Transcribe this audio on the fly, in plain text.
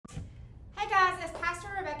guys, it's Pastor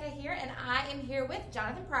Rebecca here, and I am here with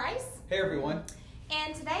Jonathan Price. Hey everyone.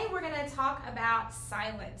 And today we're going to talk about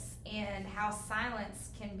silence and how silence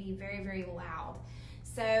can be very, very loud.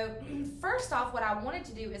 So first off, what I wanted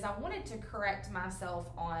to do is I wanted to correct myself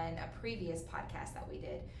on a previous podcast that we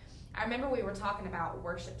did. I remember we were talking about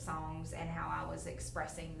worship songs and how I was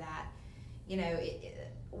expressing that, you know,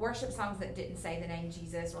 worship songs that didn't say the name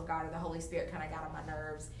Jesus or God or the Holy Spirit kind of got on my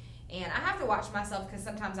nerves. And I have to watch myself because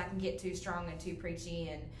sometimes I can get too strong and too preachy.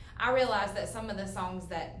 And I realize that some of the songs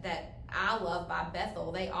that I love by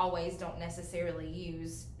Bethel, they always don't necessarily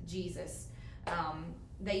use Jesus.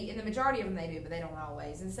 In the majority of them they do, but they don't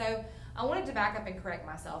always. And so I wanted to back up and correct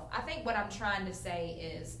myself. I think what I'm trying to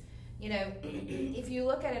say is, you know, if you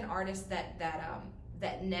look at an artist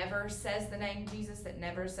that never says the name Jesus, that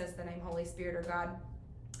never says the name Holy Spirit or God,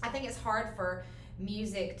 I think it's hard for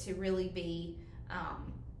music to really be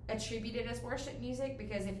attributed as worship music,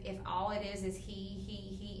 because if all it is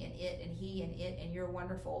he and it and you're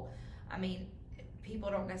wonderful, I mean,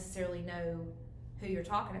 people don't necessarily know who you're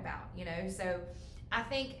talking about, you know. So I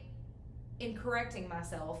think in correcting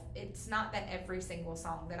myself, it's not that every single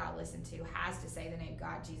song that I listen to has to say the name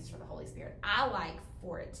God, Jesus, or the Holy Spirit. I like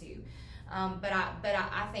for it to, but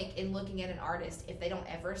I think in looking at an artist, if they don't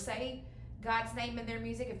ever say God's name in their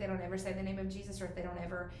music, if they don't ever say the name of Jesus, or if they don't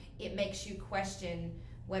ever, it makes you question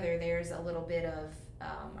whether there's a little bit of,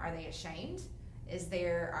 are they ashamed?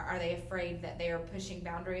 Are they afraid that they're pushing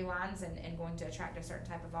boundary lines and going to attract a certain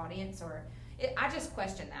type of audience? I just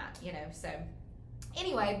question that, you know. So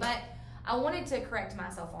anyway, but I wanted to correct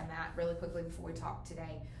myself on that really quickly before we talk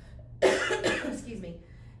today. Excuse me.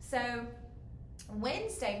 So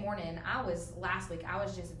Wednesday morning, last week, I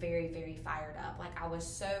was just very, very fired up. Like, I was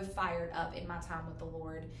so fired up in my time with the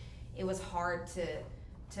Lord. It was hard to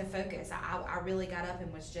focus. I really got up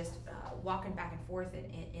and was just walking back and forth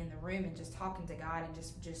in the room and just talking to God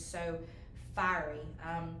and just so fiery.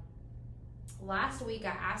 Last week,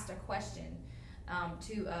 I asked a question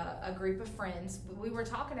to a group of friends. We were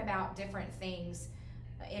talking about different things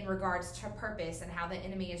in regards to purpose and how the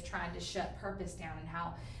enemy is trying to shut purpose down, and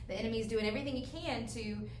how the enemy is doing everything he can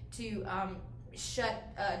to shut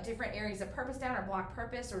different areas of purpose down, or block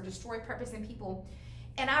purpose, or destroy purpose in people.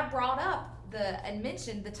 And I brought up and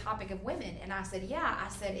mentioned the topic of women, and I said,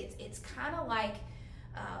 it's kind of like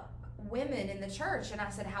women in the church. And I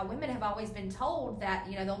said how women have always been told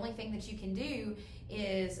that, you know, the only thing that you can do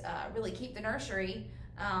is really keep the nursery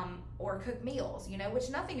or cook meals, you know, which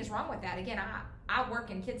nothing is wrong with that. Again, I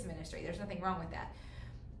work in kids ministry. There's nothing wrong with that.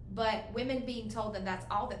 But women being told that that's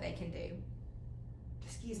all that they can do.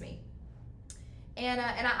 Excuse me. And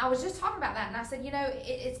I was just talking about that, and I said, you know,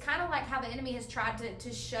 it's kind of like how the enemy has tried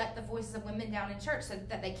to shut the voices of women down in church, so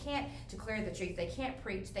that they can't declare the truth, they can't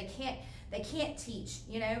preach, they can't teach,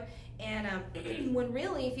 you know. And when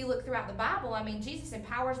really, if you look throughout the Bible, I mean, Jesus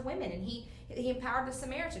empowers women, and he empowered the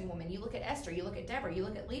Samaritan woman. You look at Esther, you look at Deborah, you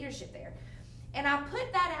look at leadership there. And I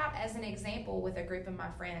put that out as an example with a group of my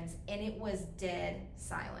friends, and it was dead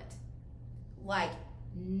silent. Like,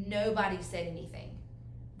 nobody said anything.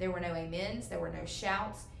 There were no amens. There were no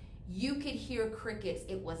shouts. You could hear crickets.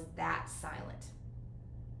 It was that silent.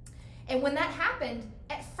 And when that happened,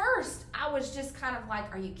 at first, I was just kind of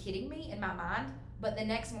like, are you kidding me, in my mind? But the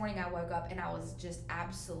next morning I woke up and I was just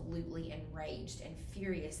absolutely enraged and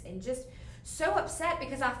furious and just so upset,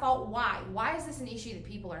 because I thought, why? Why is this an issue that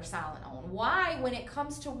people are silent on? Why, when it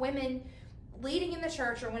comes to women leading in the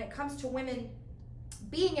church, or when it comes to women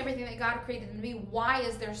being everything that God created them to be, why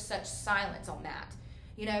is there such silence on that?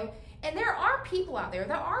 You know, and there are people out there.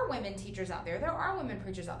 There are women teachers out there. There are women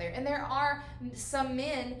preachers out there. And there are some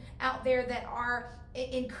men out there that are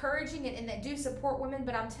encouraging and that do support women.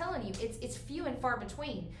 But I'm telling you, it's few and far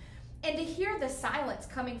between. And to hear the silence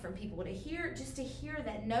coming from people, to hear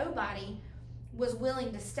that nobody was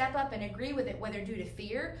willing to step up and agree with it, whether due to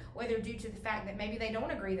fear, whether due to the fact that maybe they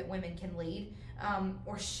don't agree that women can lead,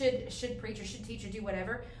 or should preach or should teach or do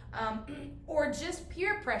whatever, or just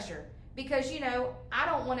peer pressure. Because, you know, I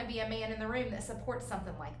don't want to be a man in the room that supports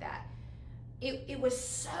something like that. It was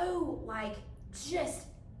so, like, just,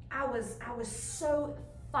 I was so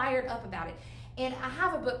fired up about it. And I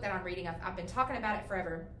have a book that I'm reading. I've been talking about it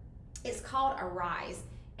forever. It's called Arise.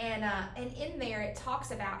 And in there it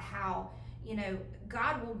talks about how, you know,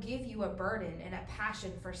 God will give you a burden and a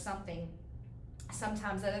passion for something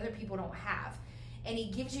sometimes that other people don't have. And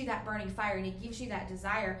he gives you that burning fire, and he gives you that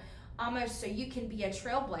desire, almost so you can be a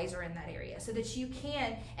trailblazer in that area, so that you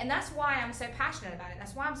can. And that's why I'm so passionate about it.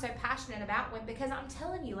 That's why I'm so passionate about women, because I'm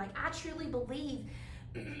telling you, like, I truly believe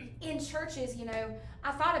in churches, you know,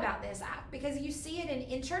 I thought about this because you see it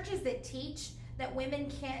in churches that teach that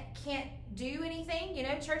women can't do anything,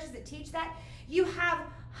 churches that teach that. You have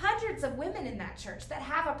hundreds of women in that church that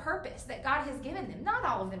have a purpose that God has given them. Not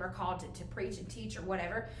all of them are called to preach and teach or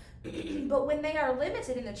whatever, but when they are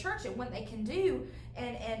limited in the church and what they can do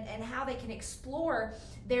and how they can explore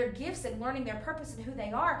their gifts and learning their purpose and who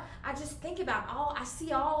they are, I just think about I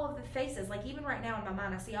see all of the faces, like even right now in my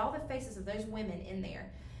mind, I see all the faces of those women in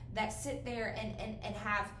there that sit there and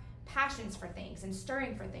have passions for things and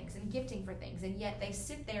stirring for things and gifting for things, and yet they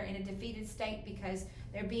sit there in a defeated state because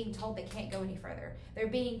they're being told they can't go any further. They're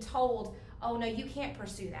being told, oh no, you can't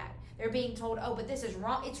pursue that. They're being told, oh, but this is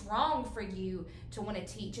wrong. It's wrong for you to want to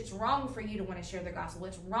teach. It's wrong for you to want to share the gospel.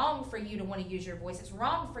 It's wrong for you to want to use your voice. It's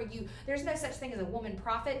wrong for you. There's no such thing as a woman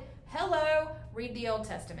prophet. Hello, read the Old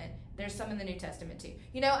Testament. There's some in the New Testament too.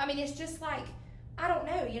 It's just like, I don't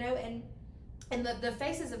know, and the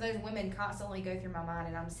faces of those women constantly go through my mind,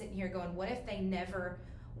 and I'm sitting here going, what if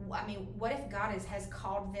what if God has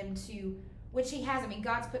called them to, which he has,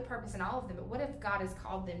 God's put purpose in all of them, but what if God has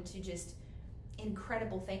called them to just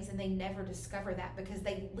incredible things and they never discover that because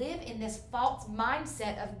they live in this false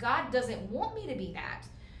mindset of God doesn't want me to be that,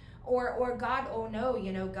 or God, oh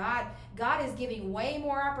no, God is giving way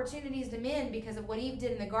more opportunities to men because of what Eve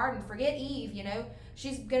did in the garden. Forget Eve,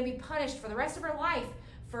 she's going to be punished for the rest of her life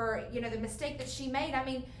for the mistake that she made.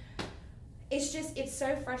 It's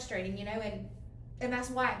so frustrating, and that's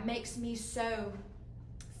why it makes me so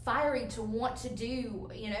fiery to want to do,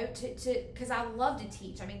 because I love to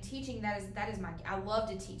teach. Teaching, that is I love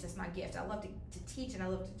to teach. That's my gift. I love to teach, and I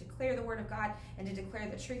love to declare the word of God and to declare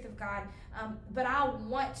the truth of God. But I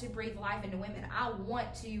want to breathe life into women. I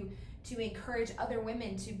want to encourage other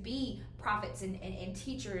women to be prophets and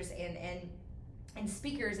teachers and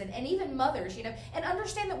speakers and even mothers, and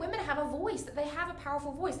understand that women have a voice, that they have a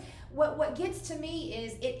powerful voice. What gets to me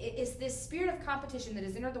is it's this spirit of competition that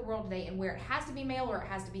has entered the world today, and where it has to be male or it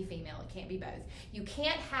has to be female. It can't be both. You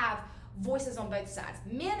can't have voices on both sides.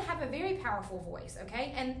 Men have a very powerful voice,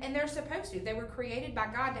 okay? And they're supposed to. They were created by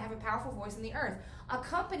God to have a powerful voice in the earth,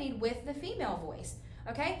 accompanied with the female voice.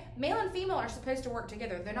 Okay? Male and female are supposed to work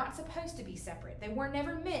together. They're not supposed to be separate. They were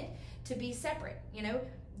never meant to be separate,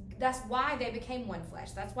 That's why they became one flesh.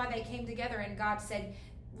 That's why they came together, and God said,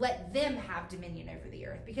 let them have dominion over the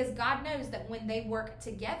earth. Because God knows that when they work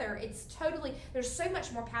together, there's so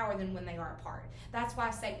much more power than when they are apart. That's why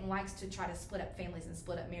Satan likes to try to split up families and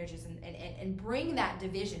split up marriages and bring that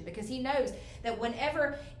division, because he knows that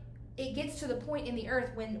whenever it gets to the point in the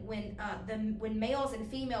earth when males and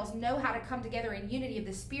females know how to come together in unity of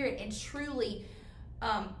the Spirit and truly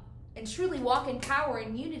walk in power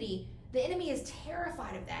and unity, the enemy is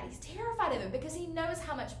terrified of that. He's terrified of it because he knows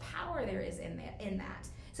how much power there is in that.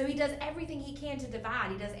 So he does everything he can to divide.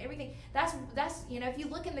 He does everything. That's if you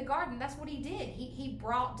look in the garden, that's what he did. He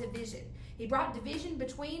brought division. He brought division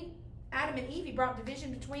between Adam and Eve. He brought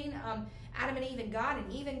division between Adam and Eve and God, and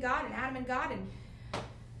Eve and God, and Adam and God. And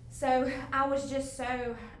so I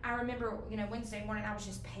remember, Wednesday morning I was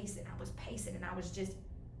just pacing. And I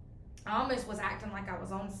almost was acting like I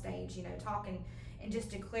was on stage, talking and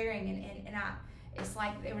just declaring, and it's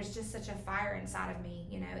like there was just such a fire inside of me,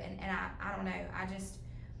 and I don't know,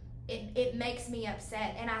 it makes me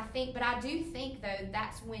upset. And I do think though,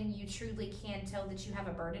 that's when you truly can tell that you have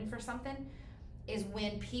a burden for something, is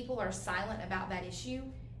when people are silent about that issue.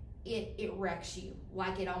 It wrecks you,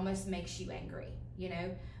 like it almost makes you angry,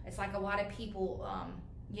 It's like a lot of people,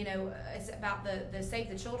 it's about the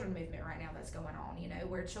Save the Children movement right now that's going on,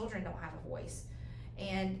 where children don't have a voice.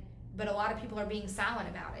 But a lot of people are being silent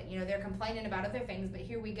about it. They're complaining about other things, but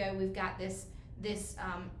here we go. We've got this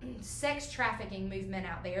sex trafficking movement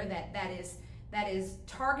out there that is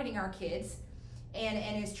targeting our kids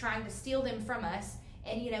and is trying to steal them from us.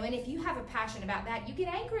 And and if you have a passion about that, you get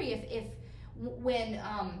angry if when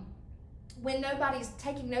nobody's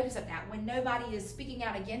taking notice of that, when nobody is speaking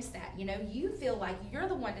out against that. You feel like you're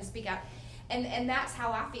the one to speak out. And that's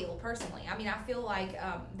how I feel personally. I feel like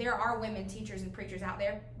there are women teachers and preachers out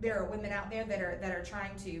there. There are women out there that are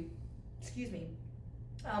trying to,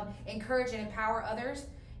 encourage and empower others,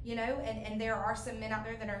 and there are some men out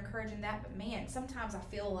there that are encouraging that. But man, sometimes I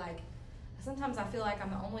feel like I'm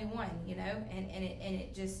the only one, and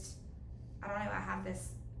it just, I don't know. I have this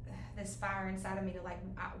fire inside of me to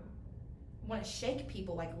I want to shake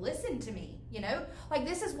people. Listen to me,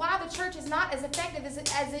 this is why the church is not as effective as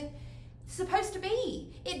it's supposed to be.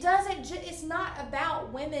 It's not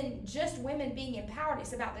about just women being empowered.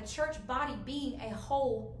 It's about the church body being a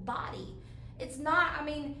whole body. It's not,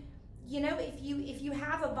 if you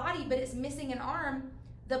have a body but it's missing an arm,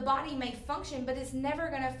 the body may function, but it's never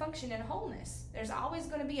going to function in wholeness. There's always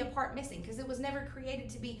going to be a part missing because it was never created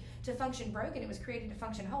to function broken. It was created to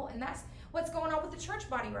function whole. And that's what's going on with the church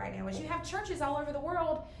body right now, is you have churches all over the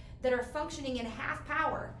world that are functioning in half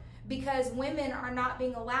power because women are not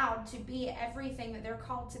being allowed to be everything that they're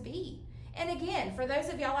called to be. And again, for those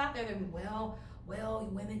of y'all out there that, well,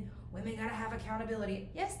 women got to have accountability.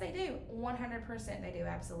 Yes, they do. 100% they do,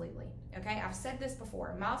 absolutely. Okay, I've said this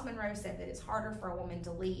before. Miles Monroe said that it's harder for a woman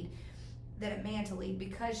to lead than a man to lead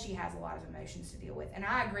because she has a lot of emotions to deal with. And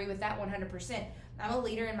I agree with that 100%. I'm a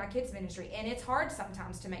leader in my kids' ministry, and it's hard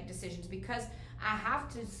sometimes to make decisions because I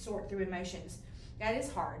have to sort through emotions. That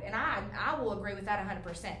is hard, and I will agree with that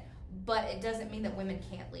 100%. But it doesn't mean that women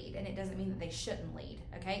can't lead, and it doesn't mean that they shouldn't lead,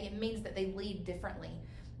 okay? It means that they lead differently,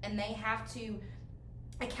 and they have to.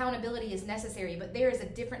 Accountability is necessary, but there is a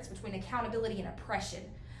difference between accountability and oppression.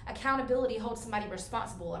 Accountability holds somebody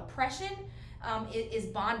responsible. Oppression is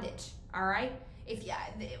bondage, all right?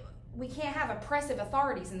 We can't have oppressive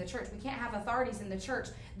authorities in the church. We can't have authorities in the church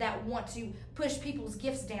that want to push people's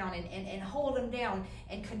gifts down and hold them down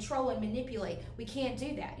and control and manipulate. We can't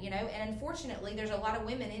do that, you know? And unfortunately, there's a lot of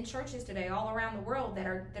women in churches today all around the world that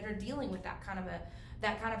are dealing with that kind of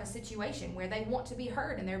a situation where they want to be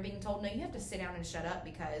heard and they're being told, no, you have to sit down and shut up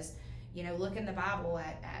because, you know, look in the Bible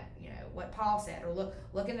at you know, what Paul said, or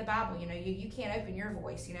look in the Bible, you know, you can't open your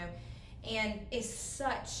voice, you know. And it is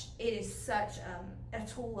such a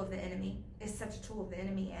tool of the enemy. It's such a tool of the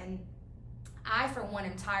enemy. And I, for one,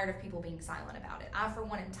 am tired of people being silent about it. I, for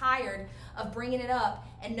one, am tired of bringing it up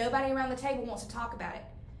and nobody around the table wants to talk about it,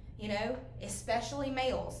 you know, especially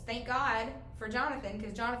males. Thank God for Jonathan,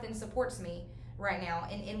 because Jonathan supports me right now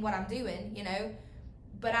in what I'm doing, you know.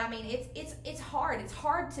 But I mean, it's hard. It's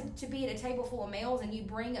hard to be at a table full of males and you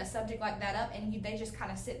bring a subject like that up and they just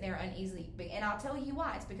kind of sit there uneasily. And I'll tell you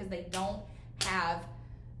why. It's because they don't have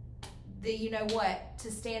the, you know what,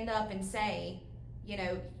 to stand up and say, you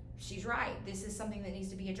know, she's right. This is something that needs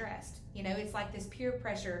to be addressed. You know, it's like this peer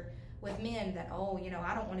pressure with men that, oh, you know,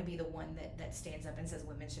 I don't want to be the one that stands up and says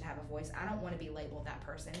women should have a voice. I don't want to be labeled that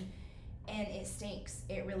person. And it stinks.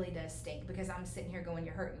 It really does stink because I'm sitting here going,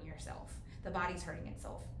 you're hurting yourself. The body's hurting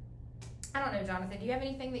itself. I don't know, Jonathan, do you have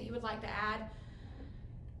anything that you would like to add?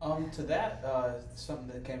 To that, something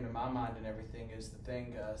that came to my mind and everything is the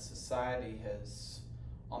thing society has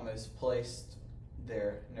almost placed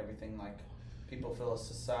there and everything. Like, people feel a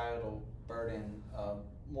societal burden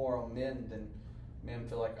more on men than men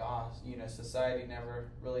feel like, you know, society never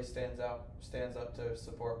really stands up to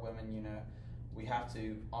support women, you know. We have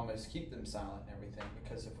to almost keep them silent and everything,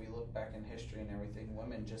 because if we look back in history and everything,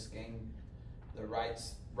 women just gained the right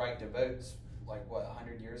to votes like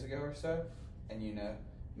 100 years ago or so, and you know,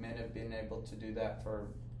 men have been able to do that for,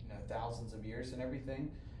 you know, thousands of years and everything.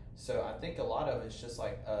 So I think a lot of it's just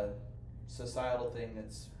like a societal thing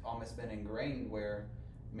that's almost been ingrained where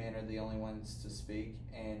men are the only ones to speak,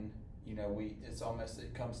 and you know,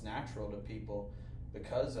 it comes natural to people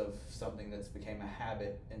because of something that's became a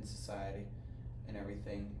habit in society and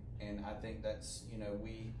everything. And I think that's, you know,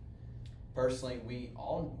 we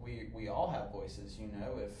all have voices, you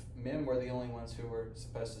know. If men were the only ones who were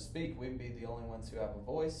supposed to speak, we'd be the only ones who have a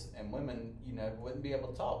voice, and women, you know, wouldn't be able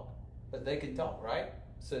to talk, but they can talk, right?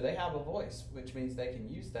 So they have a voice, which means they can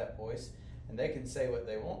use that voice and they can say what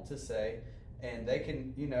they want to say, and they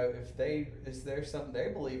can, you know, if there's something they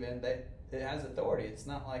believe in, that it has authority. It's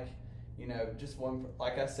not like, you know, just one,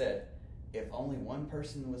 like I said, if only one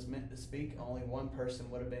person was meant to speak, only one person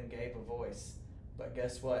would have been gave a voice. But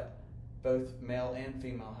guess what? Both male and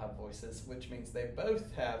female have voices, which means they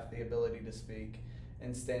both have the ability to speak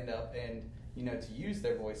and stand up and, you know, to use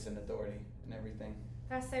their voice and authority and everything.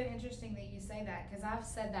 That's so interesting that you say that, because I've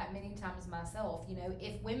said that many times myself. You know,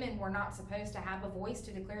 if women were not supposed to have a voice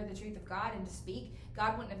to declare the truth of God and to speak,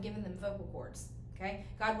 God wouldn't have given them vocal cords, okay?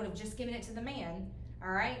 God would have just given it to the man,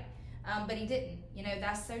 all right? But he didn't. You know,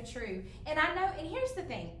 that's so true. And I know, and here's the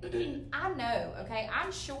thing. I know, okay,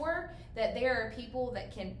 I'm sure that there are people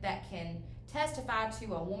that can testify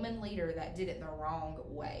to a woman leader that did it the wrong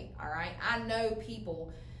way, all right? I know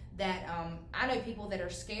people that are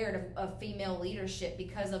scared of female leadership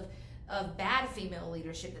because of bad female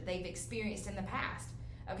leadership that they've experienced in the past.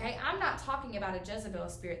 Okay, I'm not talking about a Jezebel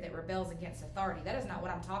spirit that rebels against authority. That is not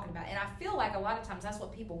what I'm talking about. And I feel like a lot of times that's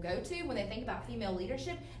what people go to when they think about female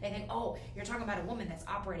leadership. They think, oh, you're talking about a woman that's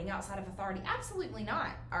operating outside of authority. Absolutely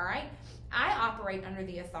not, all right? I operate under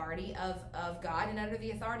the authority of God and under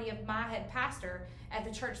the authority of my head pastor at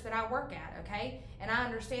the church that I work at, okay? And I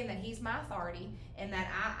understand that he's my authority and that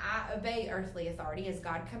I obey earthly authority as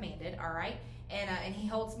God commanded, all right? And he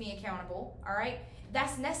holds me accountable, all right?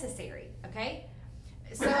 That's necessary, okay?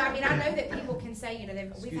 So, I mean, I know that people can say, you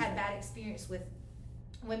know, we've had bad experience with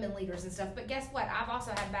women leaders and stuff, but guess what? I've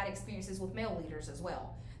also had bad experiences with male leaders as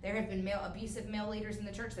well. There have been abusive male leaders in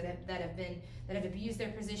the church that have abused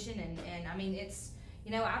their position, and I mean, it's,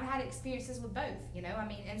 you know, I've had experiences with both, you know, I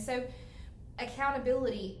mean, and so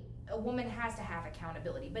accountability, a woman has to have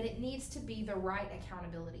accountability, but it needs to be the right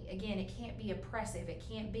accountability. Again, it can't be oppressive. It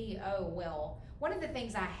can't be, oh, well, one of the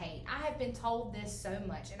things I hate, I have been told this so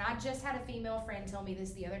much, and I just had a female friend tell me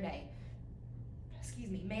this the other day. Excuse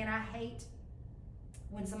me, man, I hate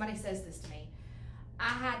when somebody says this to me. I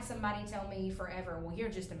had somebody tell me forever, well, you're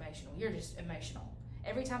just emotional. You're just emotional.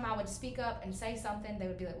 Every time I would speak up and say something, they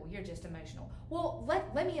would be like, well, you're just emotional. Well,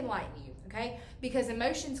 let me enlighten you, okay? Because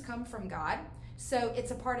emotions come from God, so it's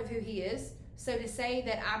a part of who He is. So to say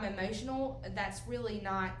that I'm emotional, that's really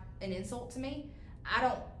not an insult to me.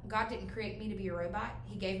 God didn't create me to be a robot.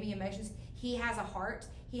 He gave me emotions. He has a heart.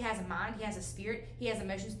 He has a mind. He has a spirit. He has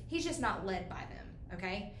emotions. He's just not led by them,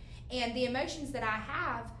 okay? And the emotions that I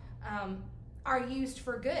have are used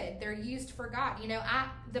for good. They're used for God. You know,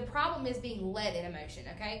 the problem is being led in emotion,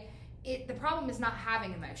 okay? The problem is not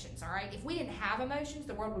having emotions, all right? If we didn't have emotions,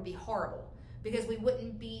 the world would be horrible because we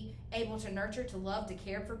wouldn't be able to nurture, to love, to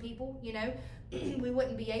care for people, you know? We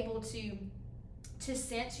wouldn't be able to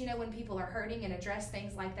sense, you know, when people are hurting and address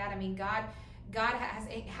things like that. I mean, God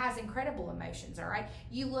has incredible emotions, all right?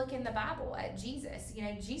 You look in the Bible at Jesus. You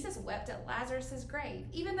know, Jesus wept at Lazarus' grave.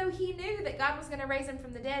 Even though He knew that God was going to raise Him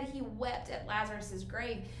from the dead, He wept at Lazarus'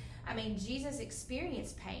 grave. I mean, Jesus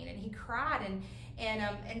experienced pain, and He cried. And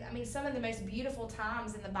I mean, some of the most beautiful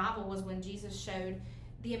times in the Bible was when Jesus showed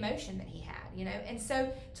the emotion that He had, you know? And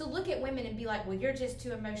so to look at women and be like, well, you're just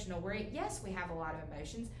too emotional. Yes, we have a lot of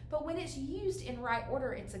emotions, but when it's used in right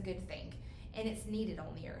order, it's a good thing, and it's needed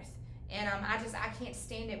on the earth. And I can't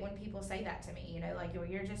stand it when people say that to me, you know, like,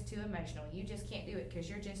 you're just too emotional. You just can't do it because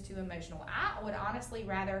you're just too emotional. I would honestly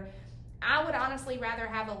rather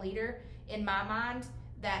have a leader in my mind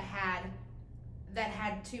that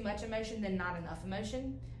had too much emotion than not enough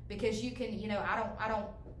emotion, because you can, you know, I don't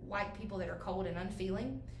like people that are cold and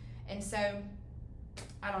unfeeling. And so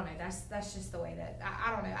I don't know, that's just the way that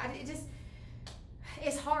I don't know.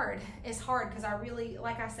 It's hard because I really,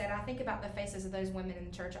 like I said, I think about the faces of those women in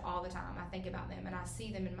the church all the time. I think about them and I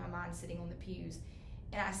see them in my mind sitting on the pews,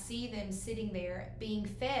 and I see them sitting there being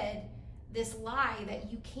fed this lie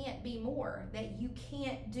that you can't be more, that you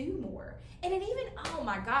can't do more. And it even, oh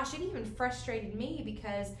my gosh, it even frustrated me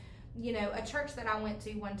because, you know, a church that I went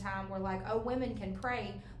to one time were like, oh, women can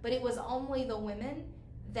pray, but it was only the women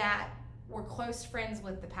that were close friends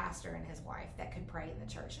with the pastor and his wife that could pray in the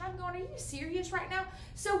church. And I'm going, are you serious right now?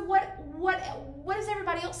 So what is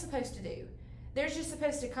everybody else supposed to do? They're just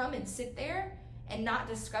supposed to come and sit there and not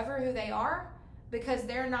discover who they are because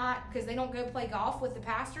they don't go play golf with the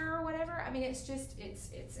pastor or whatever. I mean, it's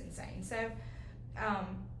insane. So,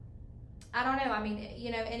 I don't know. I mean,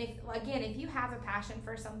 you know, and if you have a passion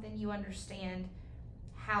for something, you understand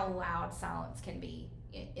how loud silence can be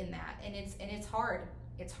in that. And it's hard.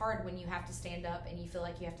 It's hard when you have to stand up and you feel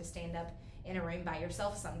like you have to stand up in a room by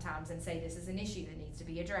yourself sometimes and say this is an issue that needs to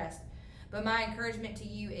be addressed. But my encouragement to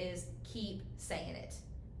you is keep saying it.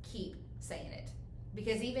 Keep saying it.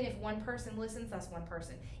 Because even if one person listens, that's one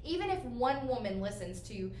person. Even if one woman listens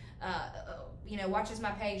to, you know, watches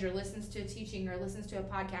my page or listens to a teaching or listens to a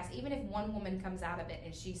podcast, even if one woman comes out of it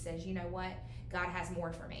and she says, you know what, God has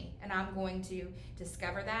more for me, and I'm going to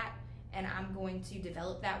discover that, and I'm going to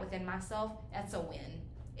develop that within myself, that's a win.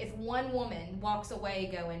 If one woman walks away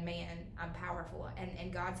going, man, I'm powerful,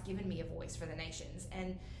 and God's given me a voice for the nations.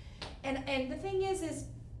 And the thing is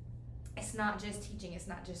it's not just teaching, it's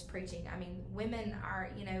not just preaching. I mean, women are,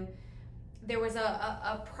 you know, there was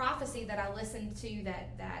a prophecy that I listened to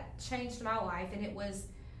that changed my life, and it was,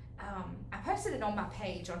 I posted it on my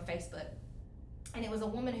page on Facebook, and it was a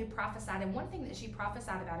woman who prophesied, and one thing that she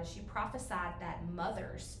prophesied about is she prophesied that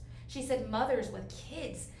she said mothers with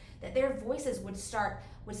kids, that their voices would start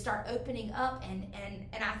opening up,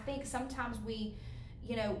 and I think sometimes we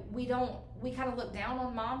kind of look down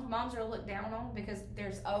on moms. Moms are looked down on because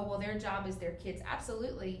their job is their kids.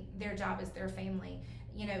 Absolutely, their job is their family.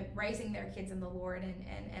 You know, raising their kids in the Lord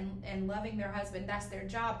and loving their husband, that's their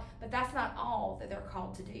job. But that's not all that they're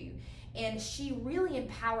called to do. And she really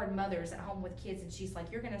empowered mothers at home with kids, and she's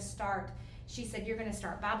like, you're going to start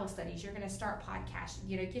Bible studies, you're going to start podcasts,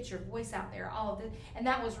 you know, get your voice out there, all of this. And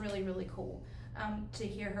that was really, really cool to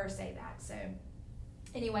hear her say that. So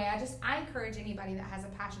anyway, I encourage anybody that has a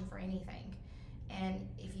passion for anything, and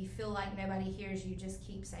if you feel like nobody hears you, just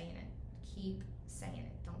keep saying it. Keep saying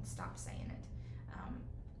it. Don't stop saying it.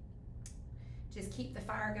 Just keep the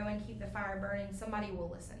fire going, keep the fire burning. Somebody will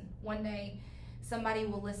listen. One day, somebody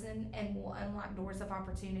will listen and will unlock doors of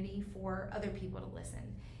opportunity for other people to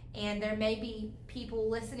listen. And there may be people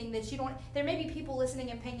listening that you don't. There may be people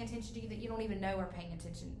listening and paying attention to you that you don't even know are paying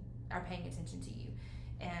attention to you,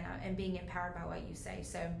 and being empowered by what you say.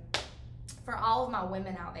 So, for all of my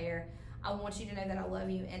women out there, I want you to know that I love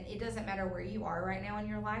you, and it doesn't matter where you are right now in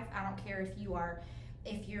your life. I don't care if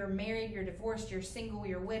you're married, you're divorced, you're single,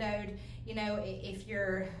 you're widowed. You know, if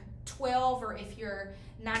you're 12 or if you're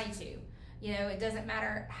 92. You know, it doesn't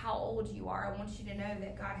matter how old you are. I want you to know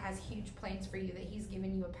that God has huge plans for you, that He's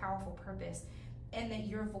given you a powerful purpose, and that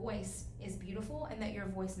your voice is beautiful, and that your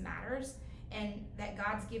voice matters, and that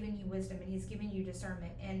God's given you wisdom, and He's given you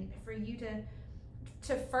discernment. And for you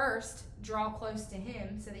to first draw close to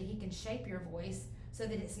Him so that He can shape your voice, so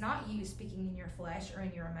that it's not you speaking in your flesh or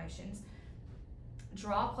in your emotions.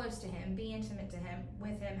 Draw close to Him, be intimate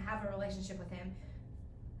with Him, have a relationship with Him.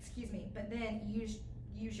 But then use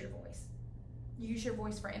your voice. Use your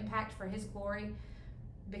voice for impact, for His glory,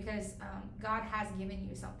 because God has given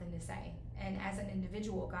you something to say. And as an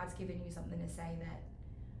individual, God's given you something to say that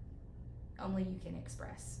only you can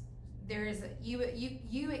express.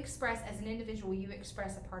 You express, as an individual, you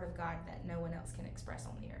express a part of God that no one else can express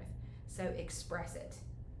on the earth. So express it,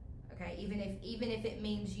 okay? Even if it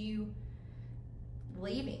means you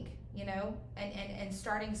leaving, you know, and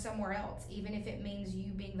starting somewhere else. Even if it means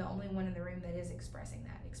you being the only one in the room that is expressing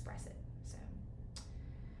that, express it. So,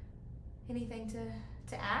 anything to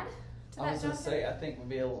add to that, I was going to Jonathan? say, I think would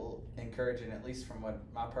be a little encouraging, at least from what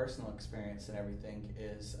my personal experience and everything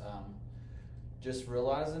is, just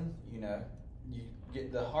realizing, you know, you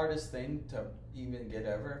get the hardest thing to even get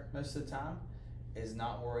over most of the time is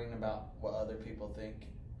not worrying about what other people think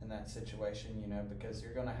in that situation, you know, because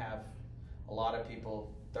you're going to have a lot of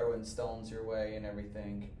people throwing stones your way and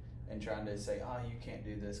everything and trying to say, oh, you can't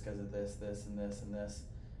do this because of this, this, and this, and this.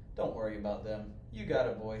 Don't worry about them. You got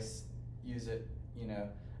a voice. Use it, you know.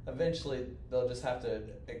 Eventually, they'll just have to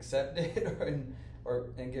accept it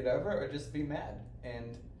and get over it, or just be mad.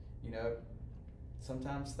 And, you know,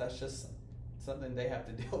 sometimes that's just something they have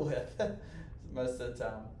to deal with most of the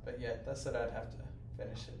time. But yeah, that's what I'd have to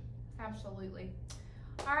finish it. Absolutely.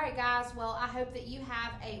 All right, guys. Well, I hope that you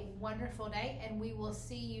have a wonderful day, and we will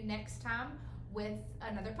see you next time with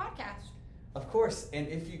another podcast. Of course. And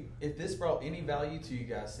if this brought any value to you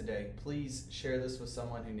guys today, please share this with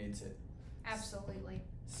someone who needs it. Absolutely.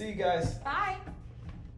 See you guys. Bye.